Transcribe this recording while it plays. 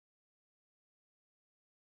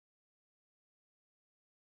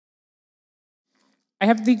I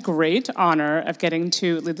have the great honor of getting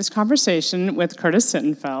to lead this conversation with Curtis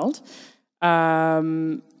Sittenfeld.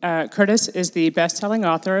 Curtis is the best-selling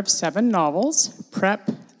author of 7 novels: Prep,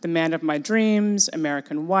 The Man of My Dreams,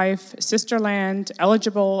 American Wife, Sisterland,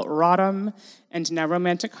 Eligible, Rodham, and now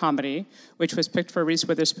Romantic Comedy, which was picked for Reese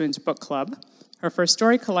Witherspoon's Book Club. Her first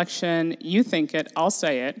story collection, You Think It, I'll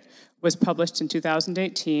Say It, was published in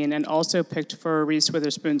 2018 and also picked for Reese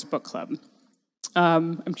Witherspoon's Book Club.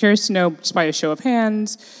 I'm curious to know, just by a show of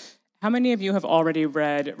hands, how many of you have already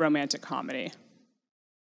read Romantic Comedy?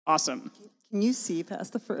 Awesome. Can you see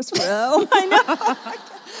past the first row? I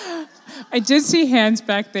know. I did see hands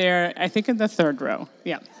back there, I think in the 3rd row,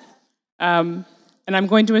 yeah. And I'm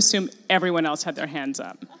going to assume everyone else had their hands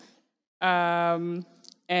up.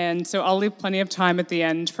 And so I'll leave plenty of time at the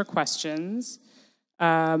end for questions.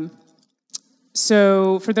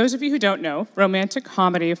 So for those of you who don't know, Romantic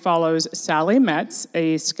Comedy follows Sally Milz,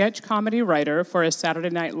 a sketch comedy writer for a Saturday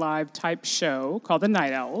Night Live type show called The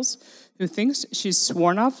Night Owls, who thinks she's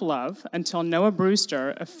sworn off love until Noah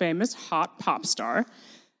Brewster, a famous hot pop star,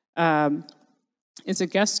 is a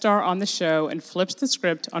guest star on the show and flips the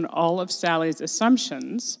script on all of Sally's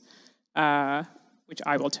assumptions, which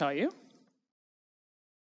I will tell you.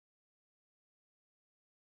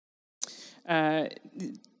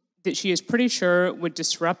 That she is pretty sure would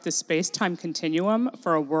disrupt the space-time continuum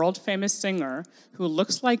for a world-famous singer who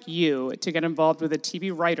looks like you to get involved with a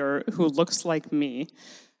TV writer who looks like me.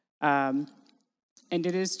 And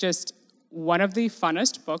it is just one of the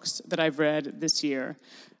funnest books that I've read this year.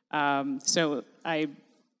 So I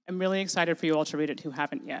am really excited for you all to read it who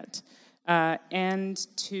haven't yet. And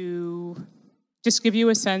to just give you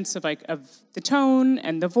a sense of the tone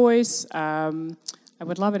and the voice, I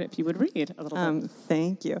would love it if you would read a little bit.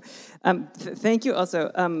 Thank you. Thank you also,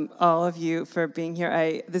 all of you, for being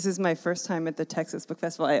here. This is my first time at the Texas Book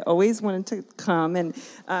Festival. I always wanted to come, and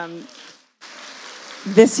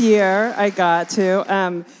this year I got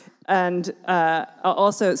to. And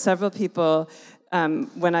also, several people,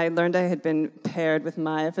 when I learned I had been paired with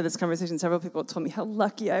Maya for this conversation, several people told me how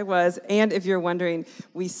lucky I was. And if you're wondering,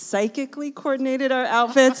 we psychically coordinated our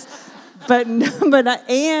outfits. And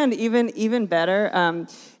even better,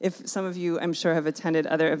 if some of you, I'm sure, have attended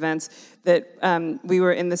other events, that we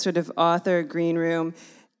were in this sort of author green room,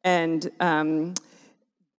 and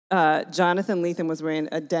Jonathan Lethem was wearing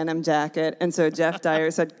a denim jacket, and so Jeff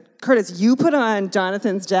Dyer said, Curtis, you put on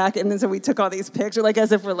Jonathan's jacket, and then so we took all these pictures,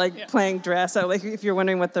 as if we're playing dress up, if you're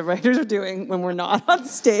wondering what the writers are doing when we're not on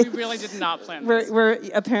stage. We really did not plan this. We're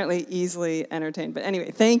apparently easily entertained. But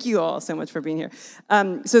anyway, thank you all so much for being here.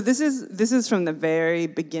 So this is from the very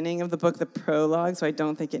beginning of the book, the prologue, so I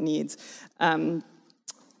don't think it needs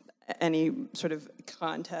any sort of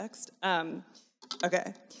context.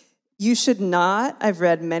 Okay. You should not, I've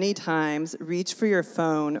read many times, reach for your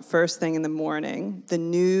phone first thing in the morning. The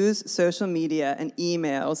news, social media, and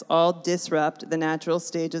emails all disrupt the natural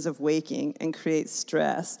stages of waking and create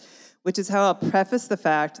stress, which is how I'll preface the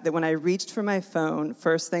fact that when I reached for my phone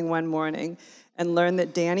first thing one morning and learned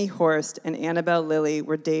that Danny Horst and Annabelle Lilly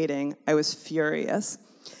were dating, I was furious.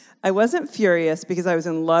 I wasn't furious because I was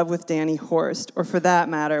in love with Danny Horst, or for that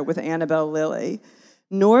matter, with Annabelle Lilly.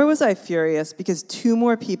 Nor was I furious because 2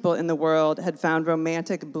 more people in the world had found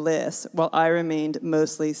romantic bliss while I remained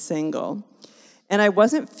mostly single. And I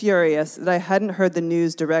wasn't furious that I hadn't heard the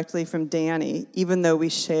news directly from Danny, even though we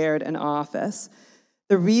shared an office.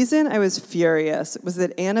 The reason I was furious was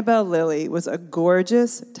that Annabelle Lilly was a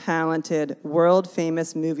gorgeous, talented,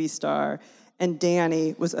 world-famous movie star, and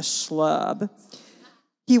Danny was a schlub.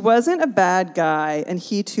 He wasn't a bad guy, and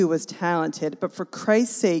he too was talented, but for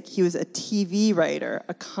Christ's sake, he was a TV writer,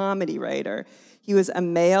 a comedy writer. He was a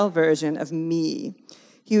male version of me.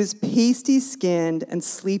 He was pasty-skinned and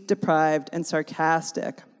sleep-deprived and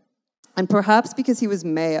sarcastic. And perhaps because he was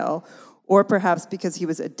male, or perhaps because he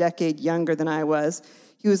was a decade younger than I was,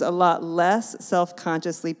 he was a lot less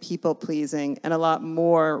self-consciously people-pleasing and a lot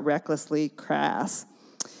more recklessly crass.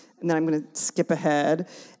 And then I'm going to skip ahead.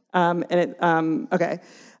 I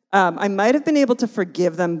might have been able to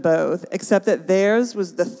forgive them both, except that theirs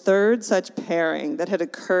was the 3rd such pairing that had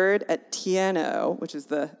occurred at TNO, which is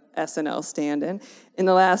the SNL stand-in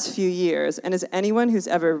the last few years. And as anyone who's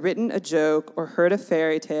ever written a joke or heard a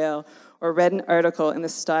fairy tale or read an article in the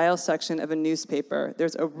style section of a newspaper,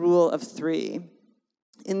 there's a rule of 3.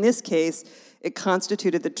 In this case, it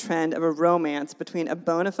constituted the trend of a romance between a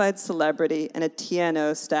bona fide celebrity and a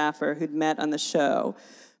TNO staffer who'd met on the show,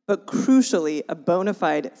 but crucially, a bona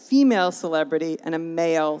fide female celebrity and a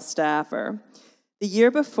male staffer. The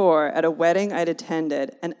year before, at a wedding I'd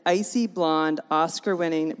attended, an icy blonde,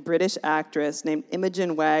 Oscar-winning British actress named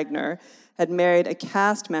Imogen Wagner had married a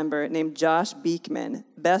cast member named Josh Beekman,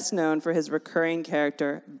 best known for his recurring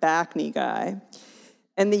character, Backney Guy.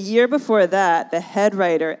 And the year before that, the head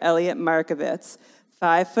writer, Elliot Markovitz,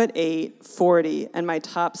 5'8", 40, and my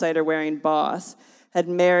topsider-wearing boss, had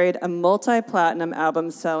married a multi-platinum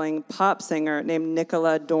album-selling pop singer named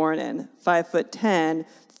Nicola Dornan, 5'10",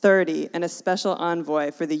 30, and a special envoy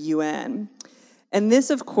for the UN. And this,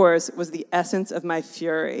 of course, was the essence of my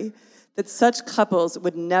fury, that such couples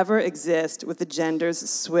would never exist with the genders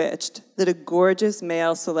switched, that a gorgeous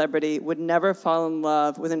male celebrity would never fall in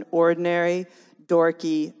love with an ordinary,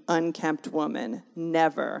 dorky, unkempt woman.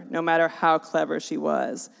 Never, no matter how clever she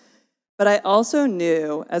was. But I also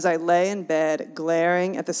knew, as I lay in bed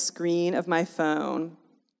glaring at the screen of my phone,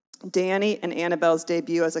 Danny and Annabelle's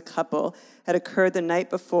debut as a couple had occurred the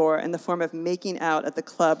night before in the form of making out at the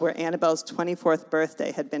club where Annabelle's 24th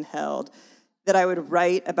birthday had been held, that I would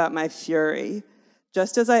write about my fury.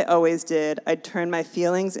 Just as I always did, I'd turn my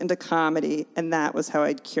feelings into comedy, and that was how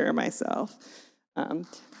I'd cure myself.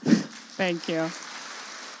 Thank you.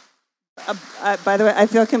 By the way, I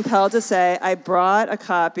feel compelled to say I brought a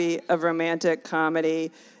copy of romantic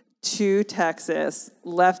comedy to Texas,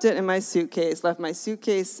 left it in my suitcase, left my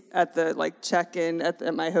suitcase at the check-in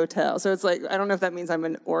at my hotel. So it's I don't know if that means I'm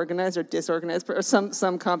an organized or disorganized or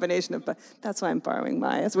some combination of, but that's why I'm borrowing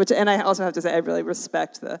Maya's, and I also have to say I really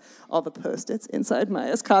respect all the Post-its inside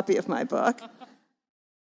Maya's copy of my book.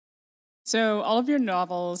 So all of your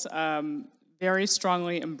novels very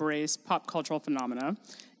strongly embrace pop cultural phenomena,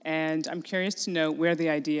 and I'm curious to know where the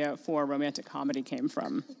idea for romantic comedy came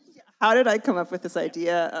from. How did I come up with this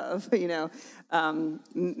idea of,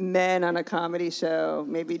 men on a comedy show,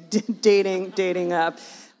 maybe dating up?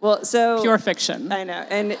 Well, so pure fiction. I know,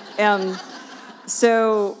 and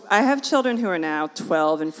so I have children who are now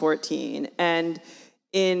 12 and 14, and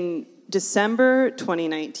in December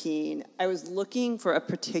 2019, I was looking for a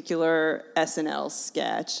particular SNL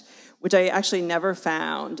sketch, which I actually never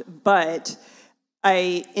found, but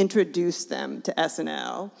I introduced them to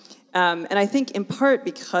SNL. And I think in part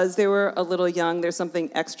because they were a little young, there's something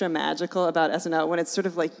extra magical about SNL when it's sort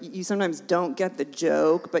of you sometimes don't get the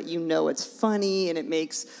joke, but you know it's funny and it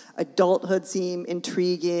makes adulthood seem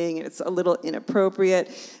intriguing and it's a little inappropriate,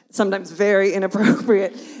 sometimes very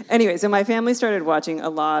inappropriate. Anyway, so my family started watching a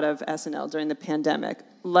lot of SNL during the pandemic.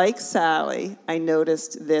 Like Sally, I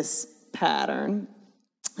noticed this pattern,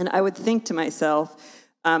 and I would think to myself,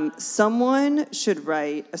 someone should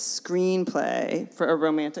write a screenplay for a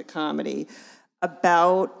romantic comedy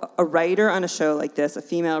about a writer on a show like this, a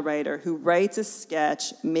female writer, who writes a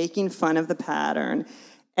sketch making fun of the pattern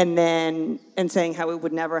and saying how it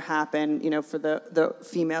would never happen, for the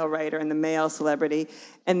female writer and the male celebrity.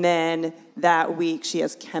 And then that week she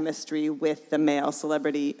has chemistry with the male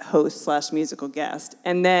celebrity host/musical guest.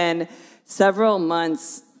 And then several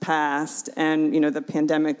months passed, and the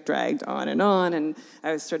pandemic dragged on, and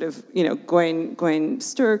I was sort of going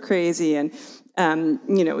stir crazy, and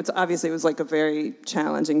it was a very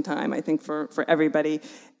challenging time, I think, for everybody,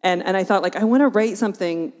 and I thought I want to write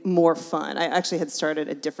something more fun. I actually had started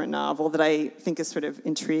a different novel that I think is sort of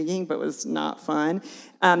intriguing but was not fun,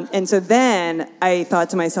 and so then I thought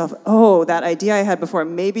to myself, oh, that idea I had before,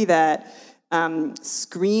 maybe that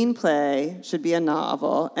screenplay should be a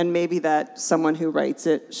novel, and maybe that someone who writes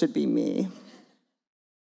it should be me.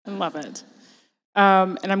 I love it.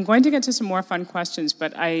 And I'm going to get to some more fun questions,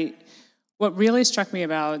 but what really struck me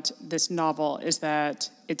about this novel is that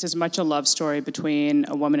it's as much a love story between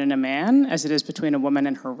a woman and a man as it is between a woman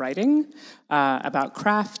and her writing, about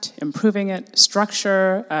craft, improving it,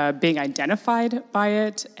 structure, being identified by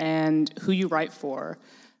it, and who you write for.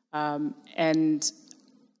 And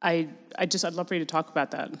I'd love for you to talk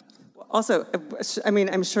about that. Also,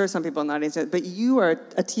 I'm sure some people are not into it, but you are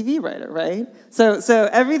a TV writer, right? So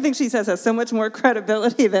everything she says has so much more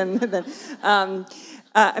credibility than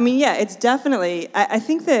it's definitely, I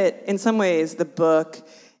think that in some ways the book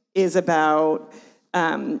is about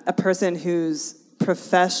a person who's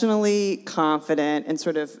professionally confident and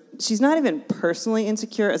she's not even personally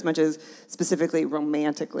insecure as much as specifically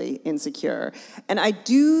romantically insecure. And I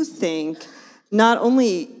do think not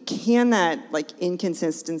only can that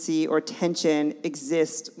inconsistency or tension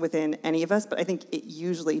exist within any of us, but I think it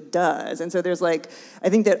usually does. And so there's I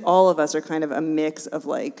think that all of us are kind of a mix of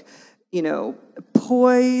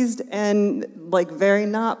poised and very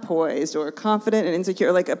not poised, or confident and insecure.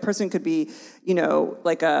 A person could be,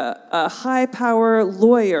 a high power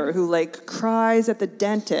lawyer who cries at the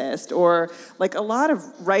dentist, or a lot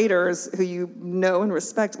of writers who you know and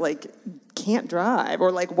respect can't drive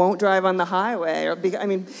or like won't drive on the highway or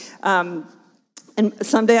and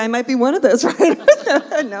someday I might be one of those writers.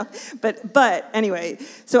 No, but anyway,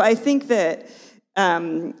 so I think that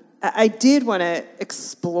I did want to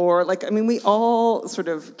explore, we all sort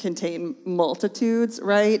of contain multitudes,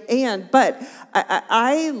 right? But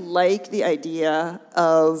I like the idea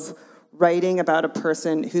of writing about a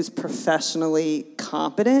person who's professionally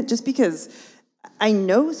competent, just because I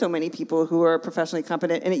know so many people who are professionally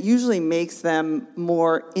competent, and it usually makes them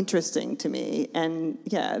more interesting to me. And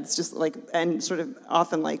yeah, it's just and sort of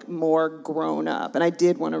often more grown up. And I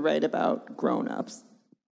did want to write about grown-ups.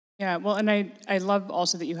 Yeah, well, and I love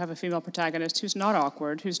also that you have a female protagonist who's not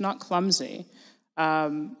awkward, who's not clumsy.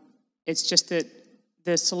 It's just that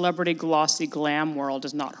the celebrity glossy glam world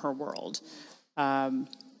is not her world.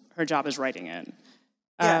 Her job is writing it.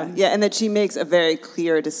 And that she makes a very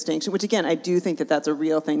clear distinction, which again, I do think that that's a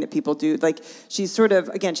real thing that people do. She's sort of,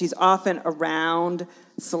 again, she's often around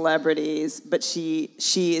celebrities, but she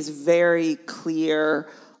is very clear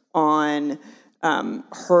on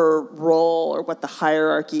her role or what the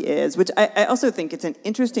hierarchy is, which I also think it's an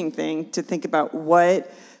interesting thing to think about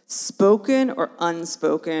what spoken or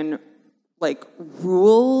unspoken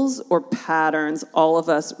rules or patterns all of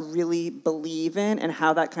us really believe in, and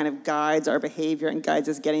how that kind of guides our behavior and guides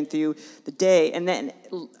us getting through the day. And then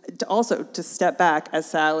to step back, as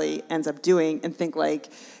Sally ends up doing, and think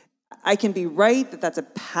I can be right that that's a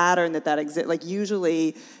pattern that exists.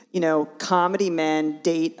 Usually, comedy men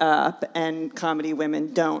date up and comedy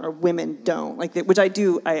women don't, or women don't. Which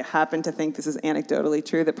I happen to think this is anecdotally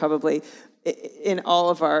true, that probably in all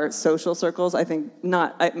of our social circles, I think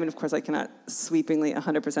not, of course I cannot sweepingly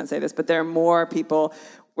 100% say this, but there are more people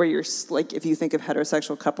where you're, if you think of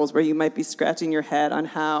heterosexual couples, where you might be scratching your head on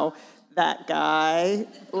how that guy,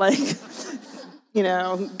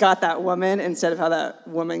 got that woman instead of how that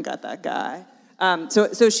woman got that guy.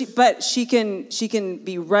 She can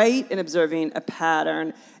be right in observing a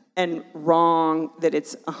pattern and wrong that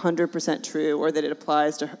it's 100% true, or that it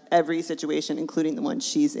applies to every situation, including the one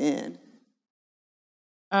she's in.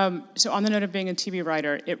 So on the note of being a TV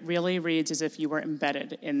writer, it really reads as if you were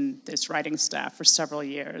embedded in this writing staff for several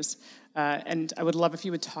years. And I would love if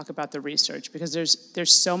you would talk about the research, because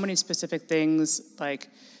there's so many specific things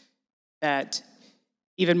that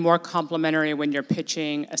even more complimentary when you're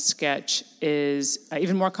pitching a sketch is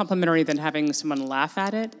even more complimentary than having someone laugh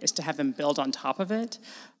at it is to have them build on top of it.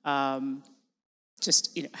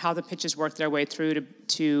 Just how the pitches work their way through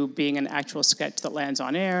to being an actual sketch that lands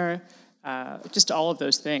on air. Just all of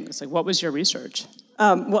those things. What was your research?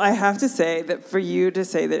 Well, I have to say that for you to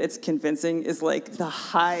say that it's convincing is the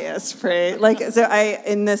highest praise.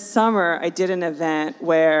 In this summer, I did an event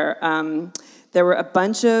where there were a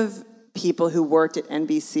bunch of people who worked at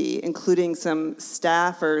NBC, including some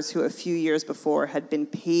staffers who a few years before had been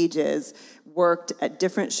pages, worked at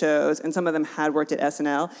different shows, and some of them had worked at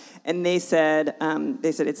SNL, and they said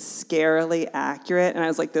it's scarily accurate, and I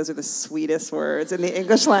was like, those are the sweetest words in the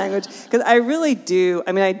English language, because I really do.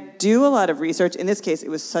 I do a lot of research. In this case, it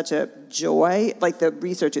was such a joy. The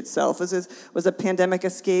research itself was a pandemic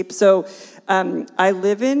escape. So I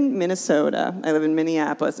live in Minnesota. I live in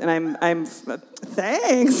Minneapolis, and I'm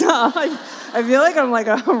thanks. I feel like I'm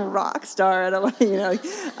a rock star at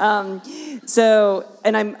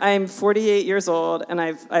and I'm 48 years old, and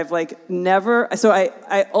I've never. So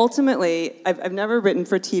I ultimately I've never written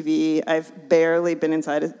for TV. I've barely been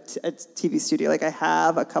inside a TV studio. I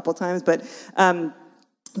have a couple times, but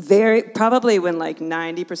probably when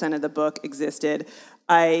 90% of the book existed,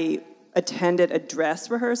 I attended a dress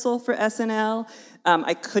rehearsal for SNL.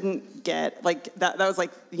 I couldn't get that was I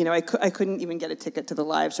couldn't even get a ticket to the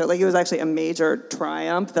live show. It was actually a major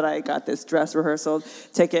triumph that I got this dress rehearsal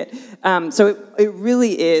ticket. So it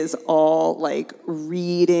really is all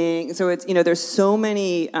reading. So it's there's so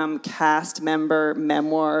many cast member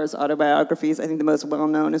memoirs, autobiographies. I think the most well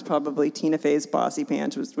known is probably Tina Fey's Bossy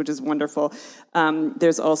Pants, which is wonderful.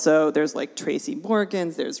 There's Tracy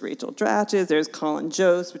Morgan's, there's Rachel Dratch's, there's Colin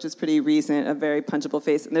Jost, which is pretty recent, a very punchable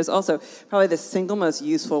face, and there's also probably the single most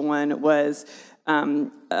useful one was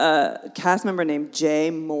a cast member named Jay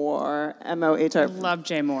Moore, M-O-H-R. I love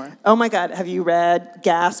Jay Moore. Oh my God, have you read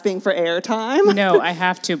Gasping for Airtime? No, I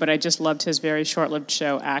have to, but I just loved his very short-lived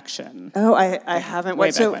show, Action. Oh, I haven't.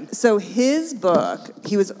 Way back when. So his book,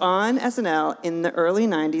 he was on SNL in the early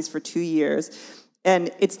 90s for 2 years,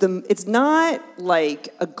 And it's not like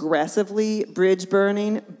aggressively bridge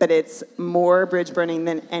burning, but it's more bridge burning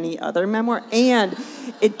than any other memoir. And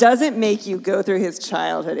it doesn't make you go through his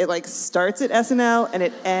childhood. It like starts at SNL and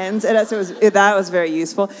it ends at SNL. That was very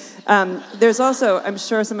useful. There's also, I'm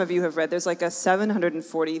sure some of you have read, there's like a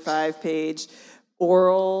 745-page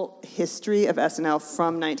oral history of SNL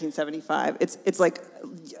from 1975. It's like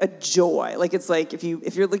a joy. Like it's like if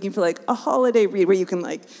you're looking for like a holiday read where you can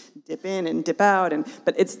like dip in and dip out,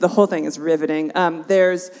 but the whole thing is riveting.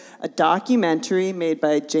 There's a documentary made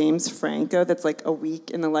by James Franco that's like a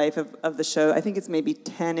week in the life of the show. I think it's maybe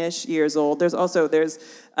 10-ish years old. There's an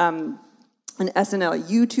SNL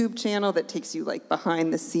YouTube channel that takes you like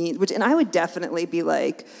behind the scenes, and I would definitely be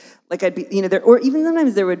like I'd be, there, or even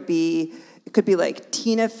sometimes there would be. It could be like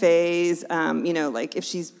Tina Fey's, like if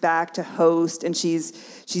she's back to host and she's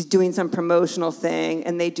doing some promotional thing,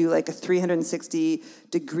 and they do like a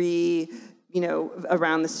 360-degree,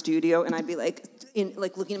 around the studio, and I'd be like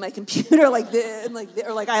looking at my computer like this,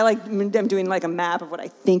 I'm doing like a map of what I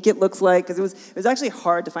think it looks like, because it was actually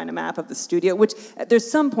hard to find a map of the studio, which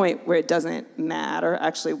there's some point where it doesn't matter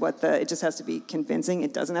actually it just has to be convincing.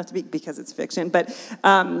 It doesn't have to be, because it's fiction, but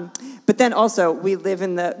then also we live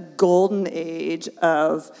in the golden age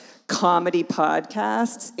of comedy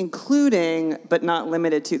podcasts, including but not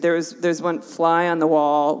limited to. There's one, Fly on the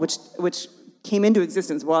Wall, which came into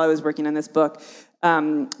existence while I was working on this book.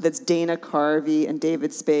 That's Dana Carvey and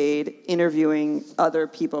David Spade interviewing other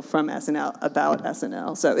people from SNL about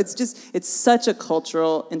SNL. So it's such a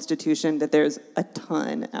cultural institution that there's a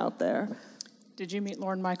ton out there. Did you meet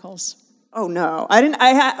Lorne Michaels? Oh no, I didn't.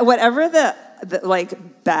 Whatever the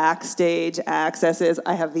like backstage access is,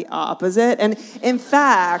 I have the opposite. And in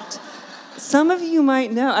fact, some of you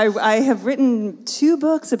might know, I have written 2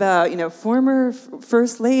 books about, former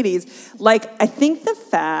first ladies. Like, I think the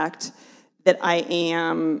fact that I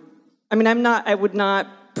would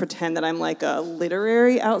not pretend that I'm like a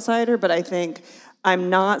literary outsider, but I think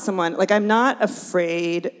I'm not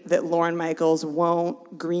afraid that Lorne Michaels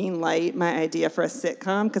won't green light my idea for a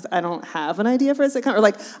sitcom, because I don't have an idea for a sitcom. Or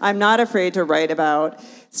like, I'm not afraid to write about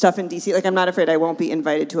stuff in DC. Like, I'm not afraid I won't be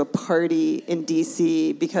invited to a party in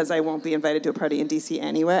DC, because I won't be invited to a party in DC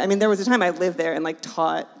anyway. I mean, there was a time I lived there and like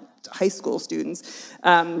taught high school students.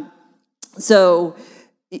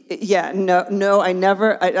 Yeah, no, I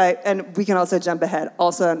never, and we can also jump ahead.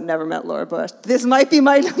 Also, never met Laura Bush. This might be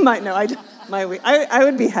my week. I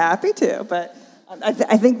would be happy to, but I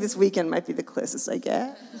think this weekend might be the closest I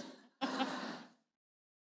get.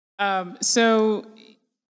 So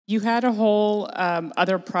you had a whole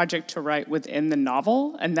other project to write within the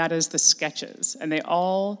novel, and that is the sketches, and they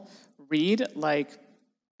all read like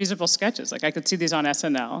musical sketches. Like, I could see these on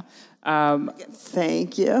SNL.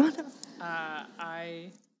 Thank you.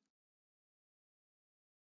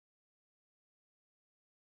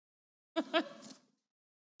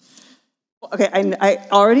 Okay, I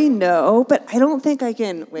already know, but I don't think I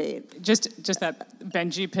can, wait. Just that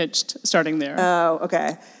Benji pitched starting there. Oh,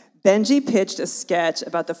 okay. Benji pitched a sketch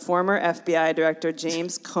about the former FBI director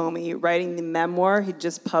James Comey writing the memoir he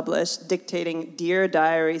just published, dictating Dear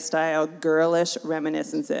Diary-style girlish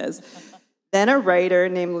reminiscences. Then a writer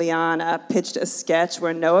named Liana pitched a sketch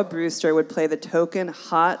where Noah Brewster would play the token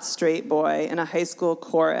hot straight boy in a high school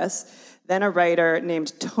chorus. Then a writer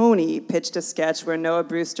named Tony pitched a sketch where Noah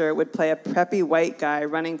Brewster would play a preppy white guy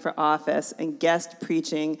running for office and guest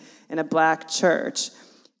preaching in a black church.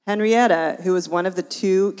 Henrietta, who was one of the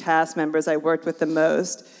 2 cast members I worked with the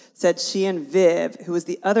most, said she and Viv, who was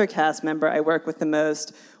the other cast member I worked with the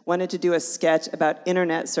most, wanted to do a sketch about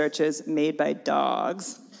internet searches made by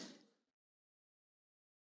dogs.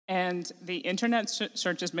 And the internet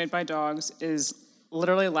searches made by dogs is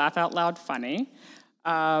literally laugh out loud funny.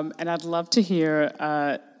 And I'd love to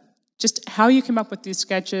hear just how you came up with these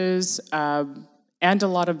sketches, and a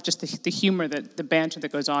lot of just the humor, the banter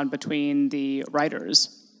that goes on between the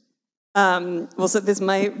writers. Well, so this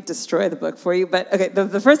might destroy the book for you, but okay.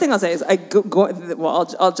 The first thing I'll say is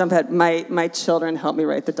I'll jump ahead. My children helped me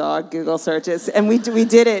write the dog Google searches, and we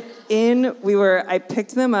did it I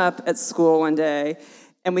picked them up at school one day.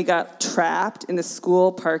 And we got trapped in the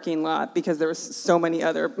school parking lot because there were so many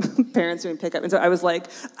other parents doing pickup. And so I was like,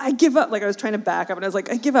 I give up. Like, I was trying to back up, and I was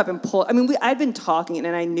like, I give up and pull. I mean, I'd been talking,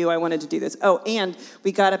 and I knew I wanted to do this. Oh, and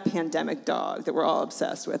we got a pandemic dog that we're all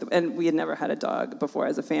obsessed with. And we had never had a dog before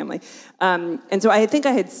as a family. And so I think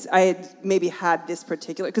I had maybe had this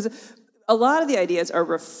particular, because a lot of the ideas are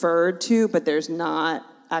referred to, but there's not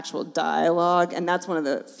actual dialogue. And that's one of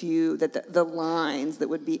the few that the lines that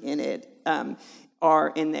would be in it are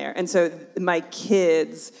in there. And so my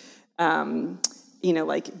kids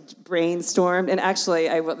like brainstormed. And actually,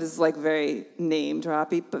 this is like very name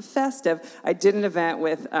droppy, but festive. I did an event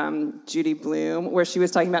with Judy Blume where she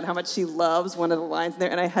was talking about how much she loves one of the lines in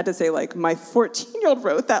there, and I had to say, like, my 14-year-old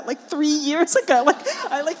wrote that like 3 years ago. Like,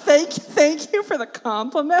 I like thank you for the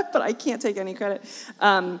compliment, but I can't take any credit.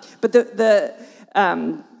 But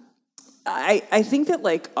I think that,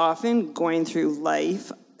 like, often going through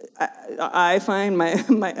life, I find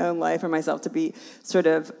my own life or myself to be sort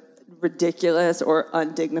of ridiculous or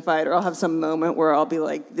undignified, or I'll have some moment where I'll be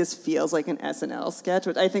like, this feels like an SNL sketch,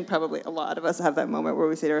 which I think probably a lot of us have that moment where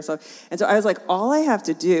we say to ourselves. And so I was like, all I have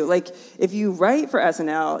to do, like, if you write for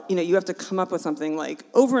SNL, you have to come up with something like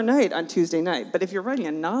overnight on Tuesday night. But if you're writing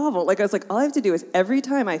a novel, like, I was like, all I have to do is every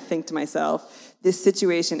time I think to myself, this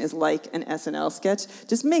situation is like an SNL sketch,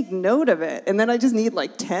 just make note of it. And then I just need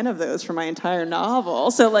like 10 of those for my entire novel.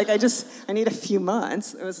 So like, I need a few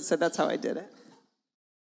months. So that's how I did it.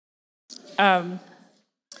 I'd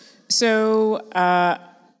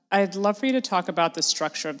love for you to talk about the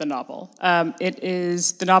structure of the novel.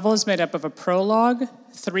 The novel is made up of a prologue,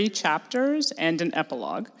 3 chapters, and an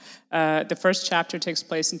epilogue. The first chapter takes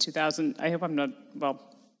place in 2000. I hope I'm not, well,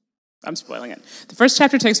 I'm spoiling it. The first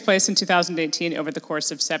chapter takes place in 2018 over the course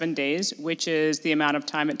of 7 days, which is the amount of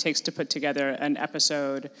time it takes to put together an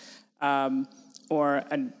episode or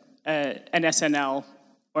an SNL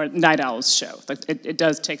or Night Owls show. Like it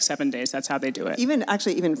does take 7 days. That's how they do it. Even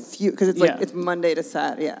few, because it's like it's Monday to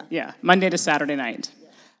Saturday. Yeah. Yeah, Monday to Saturday night.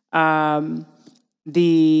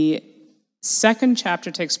 The second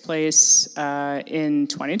chapter takes place in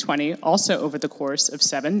 2020, also over the course of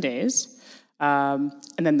 7 days. And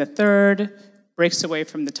then the third breaks away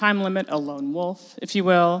from the time limit, a lone wolf, if you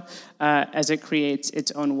will, as it creates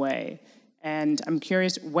its own way. And I'm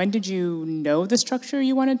curious, when did you know the structure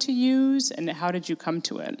you wanted to use, and how did you come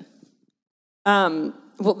to it?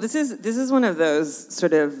 Well, this is one of those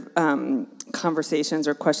sort of conversations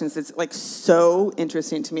or questions that's like so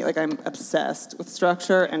interesting to me. Like, I'm obsessed with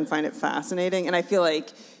structure and find it fascinating. And I feel like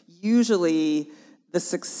usually the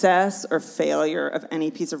success or failure of any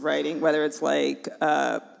piece of writing, whether it's like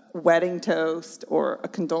wedding toast or a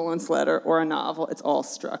condolence letter or a novel, it's all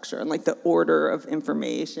structure and like the order of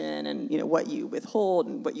information and what you withhold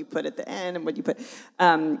and what you put at the end and what you put.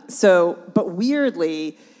 But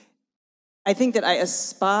weirdly, I think that I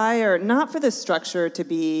aspire not for the structure to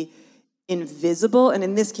be invisible, and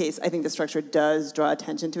in this case, I think the structure does draw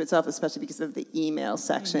attention to itself, especially because of the email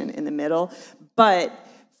section in the middle, but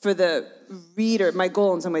for the reader, my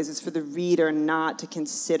goal in some ways is for the reader not to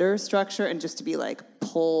consider structure and just to be like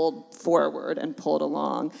pulled forward and pulled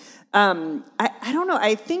along. I don't know.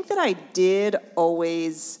 I think that I did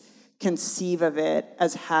always conceive of it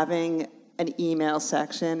as having an email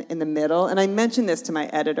section in the middle. And I mentioned this to my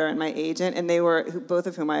editor and my agent, and they were both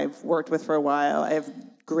of whom I've worked with for a while. I have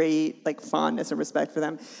great fondness and respect for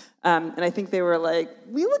them. And I think they were like,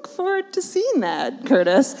 we look forward to seeing that,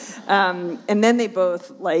 Curtis. And then they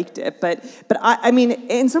both liked it. But I mean,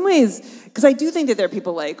 in some ways, because I do think that there are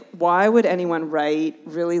people like, why would anyone write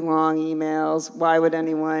really long emails? Why would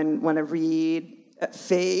anyone want to read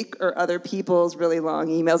fake or other people's really long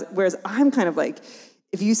emails? Whereas I'm kind of like,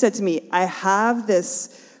 if you said to me, I have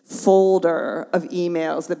this folder of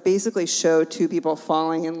emails that basically show 2 people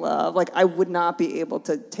falling in love, like, I would not be able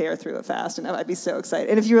to tear through it fast enough. I'd be so excited.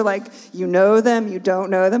 And if you were like, you know them, you don't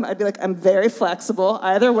know them, I'd be like, I'm very flexible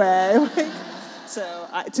either way.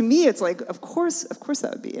 To me, it's like, of course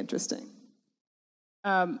that would be interesting.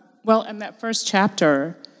 Well, in that first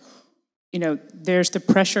chapter, there's the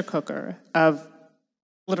pressure cooker of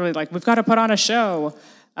literally like, we've got to put on a show,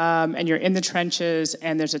 and you're in the trenches,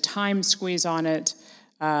 and there's a time squeeze on it.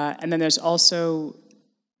 And then there's also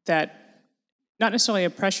that, not necessarily a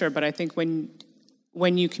pressure, but I think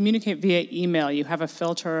when you communicate via email, you have a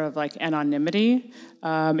filter of like anonymity,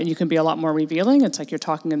 and you can be a lot more revealing. It's like you're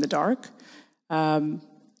talking in the dark. I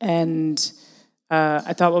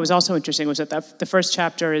thought what was also interesting was that the first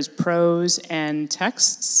chapter is prose and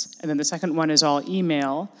texts, and then the second one is all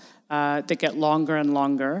email that get longer and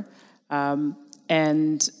longer.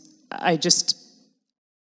 And I just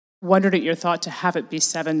wondered at your thought to have it be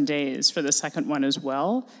 7 days for the second one as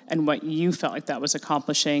well, and what you felt like that was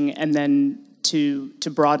accomplishing, and then to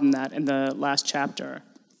broaden that in the last chapter.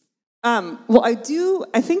 Well, I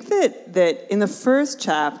think that in the first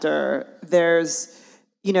chapter, there's,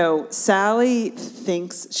 Sally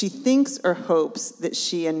thinks or hopes that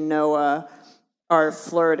she and Noah are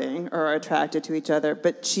flirting or are attracted to each other,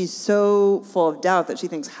 but she's so full of doubt that she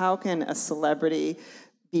thinks, how can a celebrity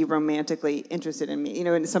be romantically interested in me,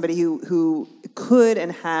 and somebody who could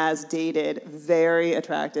and has dated very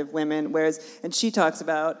attractive women, and she talks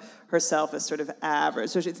about herself as sort of average.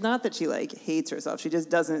 So it's not that she hates herself, she just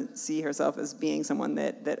doesn't see herself as being someone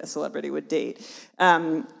that a celebrity would date.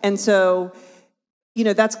 And so,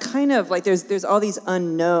 that's kind of there's all these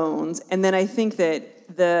unknowns, and then I think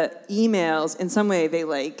that the emails, in some way, they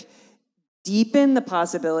deepen the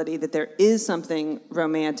possibility that there is something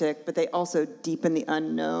romantic, but they also deepen the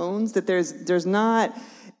unknowns, that there's not,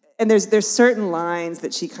 and there's certain lines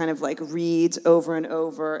that she kind of reads over and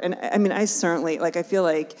over. And I mean, I certainly, I feel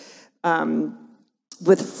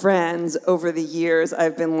with friends over the years,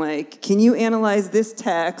 I've been can you analyze this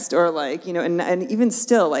text? Or and even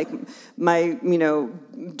still, my,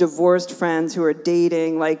 divorced friends who are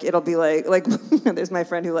dating, it'll be there's my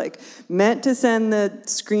friend who meant to send the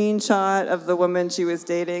screenshot of the woman she was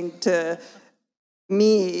dating to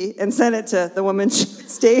me and sent it to the woman she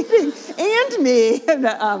was dating and me,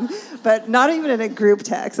 but not even in a group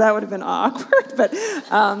text. That would have been awkward. But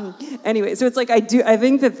anyway, so it's I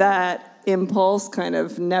think that impulse kind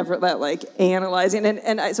of never that analyzing,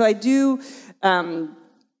 so I do. I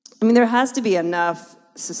mean, there has to be enough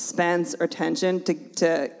suspense or tension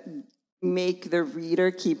to make the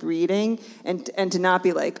reader keep reading, and to not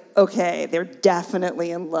be okay, they're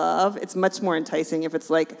definitely in love. It's much more enticing if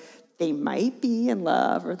it's they might be in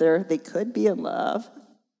love, or they could be in love.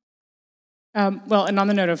 Well, and on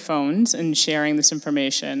the note of phones and sharing this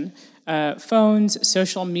information, phones,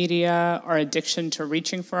 social media, our addiction to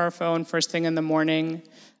reaching for our phone first thing in the morning,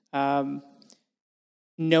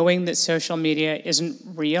 knowing that social media isn't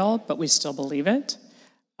real, but we still believe it,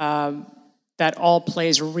 that all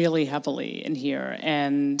plays really heavily in here.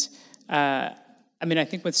 And I mean, I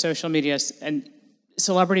think with social media, and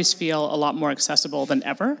celebrities feel a lot more accessible than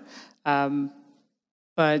ever,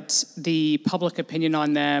 but the public opinion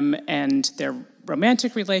on them and their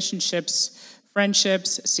romantic relationships,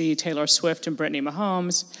 friendships, see Taylor Swift and Brittany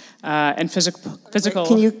Mahomes, and physical.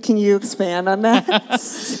 Can you expand on that?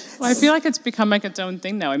 Well, I feel like it's become its own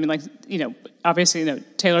thing now. I mean, obviously,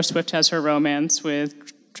 Taylor Swift has her romance with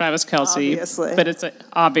Travis Kelce, obviously. But it's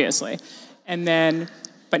obviously, and then,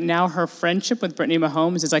 but now her friendship with Brittany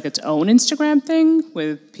Mahomes is its own Instagram thing,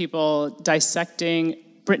 with people dissecting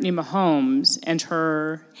Brittany Mahomes and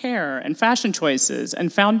her hair and fashion choices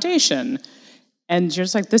and foundation. And you're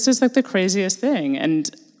just this is the craziest thing. And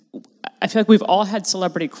I feel we've all had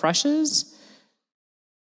celebrity crushes,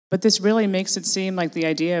 but this really makes it seem like the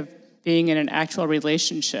idea of being in an actual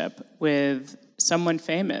relationship with someone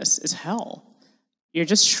famous is hell. You're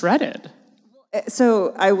just shredded.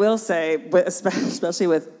 So I will say, especially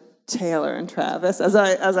with Taylor and Travis, as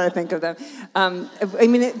I think of them, I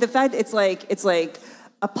mean, the fact it's like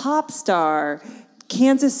a pop star,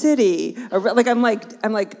 Kansas City. I'm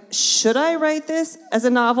like, should I write this as a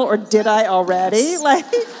novel, or did I already?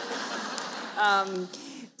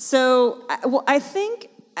 So I think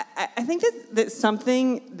that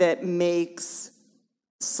something that makes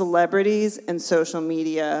celebrities and social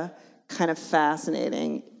media kind of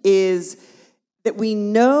fascinating is that we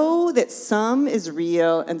know that some is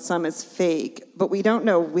real and some is fake, but we don't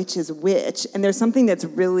know which is which. And there's something that's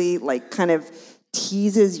really kind of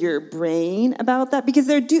teases your brain about that, because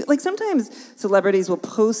sometimes celebrities will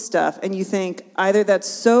post stuff and you think either that's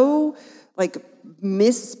so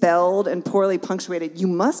misspelled and poorly punctuated, you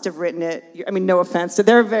must have written it. I mean, no offense to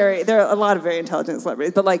there are a lot of very intelligent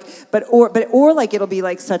celebrities, but it'll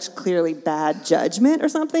be such clearly bad judgment or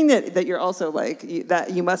something that you're also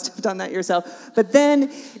that you must have done that yourself. But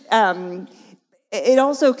then it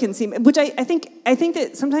also can seem, which I think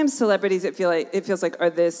that sometimes celebrities it feels like are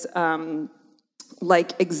this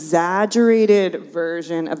exaggerated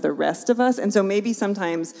version of the rest of us, and so maybe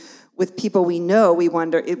sometimes with people we know, we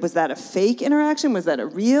wonder, was that a fake interaction? Was that a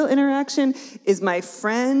real interaction? Is my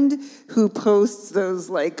friend who posts those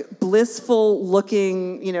blissful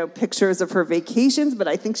looking, pictures of her vacations, but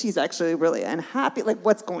I think she's actually really unhappy?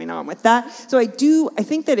 What's going on with that? So I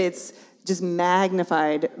think that it's just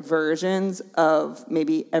magnified versions of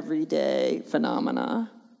maybe everyday phenomena.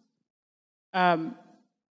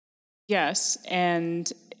 Yes,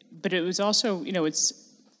 but it was also,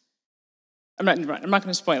 I'm not going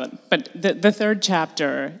to spoil it, but the third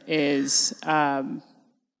chapter is,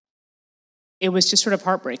 it was just sort of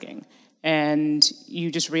heartbreaking. And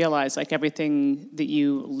you just realize everything that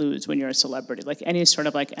you lose when you're a celebrity, any sort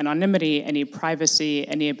of anonymity, any privacy,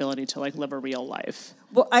 any ability to live a real life.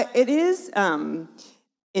 Well, it is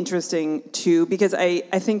interesting too, because I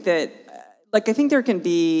think that I think there can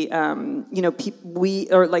be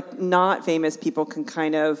not famous people can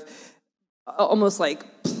kind of almost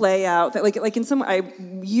play out that like in some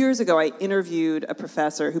years ago I interviewed a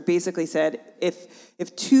professor who basically said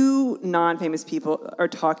if two non-famous people are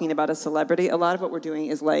talking about a celebrity, a lot of what we're doing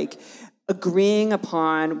is like agreeing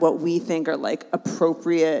upon what we think are like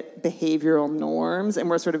appropriate behavioral norms, and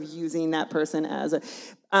we're sort of using that person as a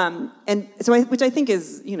and so which I think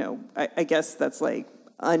is, you know, I guess that's like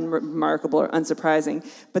unremarkable or unsurprising.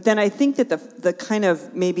 But then I think that the kind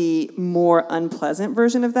of maybe more unpleasant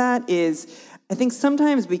version of that is, I think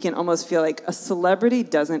sometimes we can almost feel like a celebrity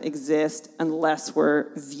doesn't exist unless we're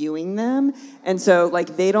viewing them. And so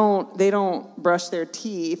like they don't brush their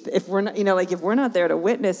teeth if we're not, you know, like if we're not there to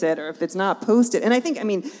witness it, or if it's not posted. And I think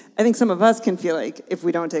some of us can feel like if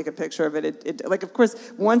we don't take a picture of it, like, of course,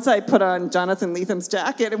 once I put on Jonathan Letham's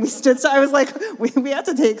jacket and we stood, so I was like, we had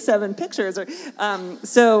to take 7 pictures. Or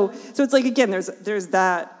so it's like, again, there's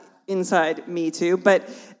that inside me too. But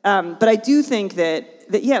I do think that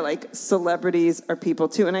yeah, like celebrities are people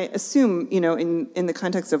too. And I assume, you know, in the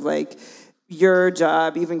context of like your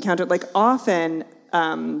job, you've encountered like often,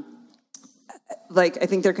 like I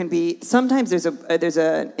think there can be, sometimes there's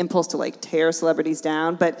an impulse to like tear celebrities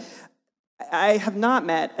down, but I have not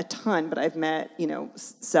met a ton, but I've met, you know,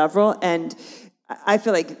 several, and I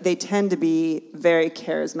feel like they tend to be very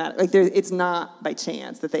charismatic. Like it's not by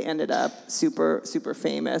chance that they ended up super, super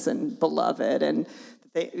famous and beloved. And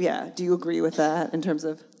do you agree with that in terms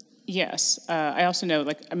of? Yes. I also know,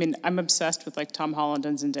 like, I mean, I'm obsessed with like Tom Holland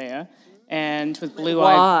and Zendaya, and with Blue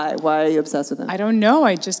Eye. Why are you obsessed with them? I don't know.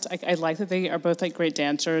 I like that they are both like great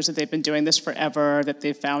dancers, that they've been doing this forever, that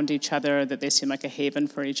they've found each other, that they seem like a haven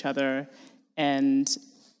for each other, and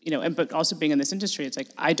you know, but also being in this industry, it's like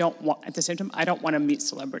at the same time, I don't want to meet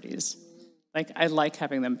celebrities. Like, I like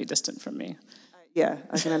having them be distant from me. Yeah,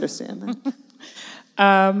 I can understand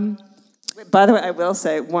that. By the way, I will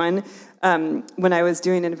say, when I was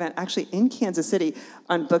doing an event, actually in Kansas City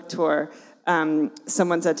on book tour,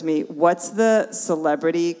 someone said to me, "What's the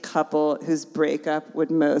celebrity couple whose breakup would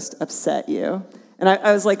most upset you?" And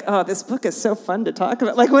I was like, "Oh, this book is so fun to talk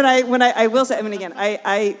about." Like when I will say, I mean, again,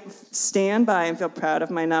 I stand by and feel proud of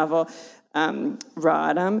my novel,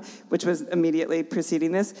 Rodham, which was immediately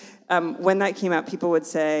preceding this. When that came out, people would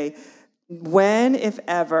say, "When, if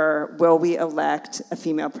ever, will we elect a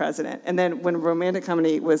female president?" And then when romantic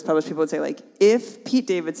comedy was published, people would say, like, "If Pete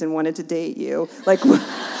Davidson wanted to date you, like..."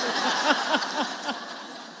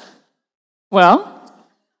 Well,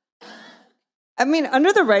 I mean,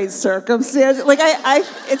 under the right circumstances, like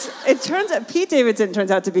it turns out Pete Davidson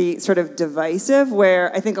turns out to be sort of divisive,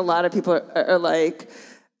 where I think a lot of people are like,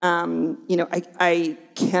 you know, I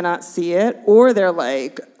cannot see it, or they're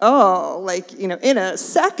like, oh, like, you know, in a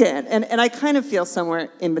second, and I kind of feel somewhere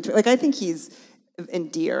in between. Like, I think he's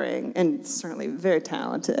endearing and certainly very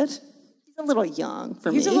talented. He's a little young for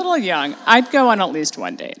me. He's a little young. I'd go on at least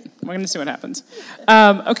one date. We're going to see what happens.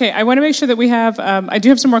 Okay, I want to make sure that we have, I do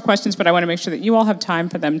have some more questions, but I want to make sure that you all have time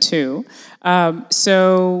for them too.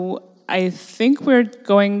 So I think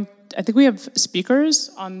we have speakers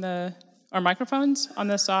on or microphones on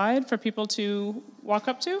the side for people to walk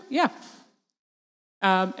up to. Yeah.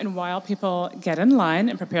 And while people get in line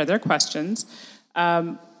and prepare their questions,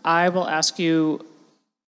 I will ask you,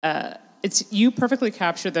 you perfectly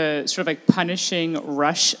capture the sort of like punishing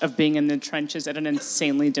rush of being in the trenches at an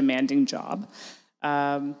insanely demanding job.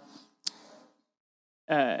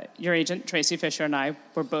 Your agent, Tracy Fisher, and I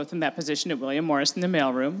were both in that position at William Morris in the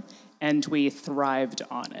mailroom, and we thrived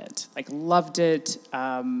on it. Like, loved it.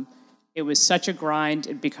 It was such a grind.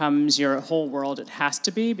 It becomes your whole world. It has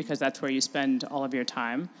to be, because that's where you spend all of your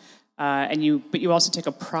time. But you also take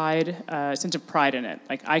a sense of pride in it.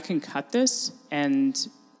 Like, I can cut this, and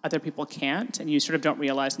other people can't, and you sort of don't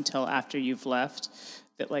realize until after you've left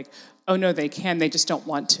that, like, oh no, they can, they just don't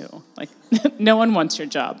want to. Like, no one wants your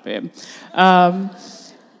job, babe. Some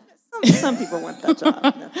people want that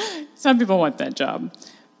job. No. Some people want that job.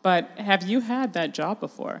 But have you had that job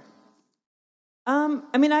before?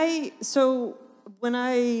 I mean, when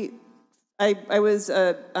I was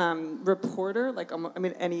a reporter, like, I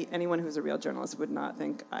mean, anyone who's a real journalist would not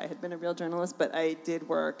think I had been a real journalist, but I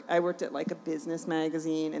worked at like a business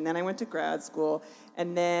magazine, and then I went to grad school,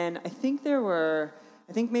 and then I think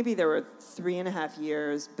maybe there were 3.5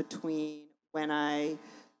 years between when I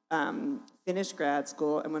finished grad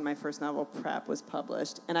school and when my first novel, Prep, was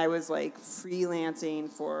published, and I was like freelancing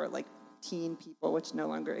for like Teen People, which no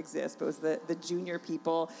longer exists, but it was the junior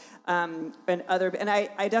people, and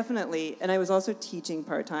I definitely, and I was also teaching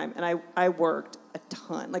part-time, and I worked a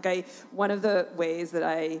ton. Like, one of the ways that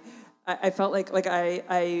I I felt like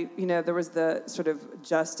I there was the sort of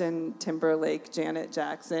Justin Timberlake, Janet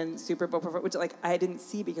Jackson Super Bowl performance, which like I didn't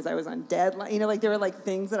see because I was on deadline. Like there were like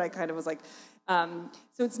things that I kind of was like, so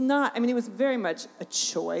it's not. I mean, it was very much a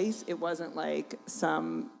choice. It wasn't like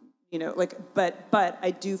some, but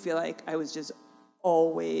I do feel like I was just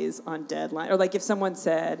always on deadline. Or like if someone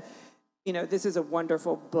said, this is a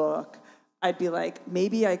wonderful book, I'd be like,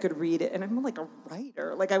 maybe I could read it. And I'm like a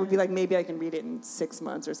writer. Like I would be like, maybe I can read it in 6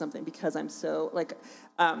 months or something because I'm so like,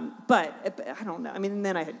 but I don't know. I mean, and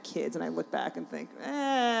then I had kids and I look back and think,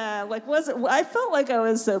 I felt like I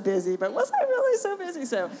was so busy, but was I really so busy?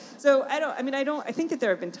 So I think that there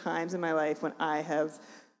have been times in my life when I have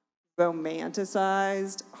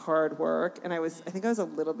romanticized hard work. And I think I was a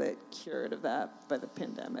little bit cured of that by the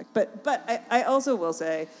pandemic. But I also will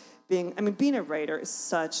say being a writer is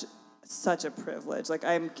such a privilege. Like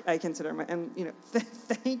I consider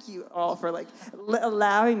thank you all for like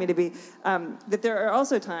allowing me to be. That there are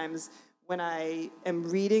also times when I am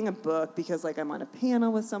reading a book because like I'm on a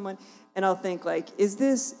panel with someone, and I'll think like, is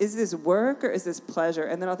this work or is this pleasure?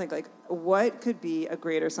 And then I'll think like, what could be a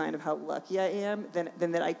greater sign of how lucky I am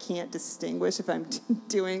than that I can't distinguish if I'm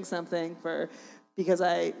doing something because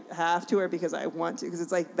I have to or because I want to? Because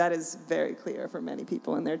it's like that is very clear for many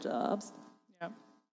people in their jobs.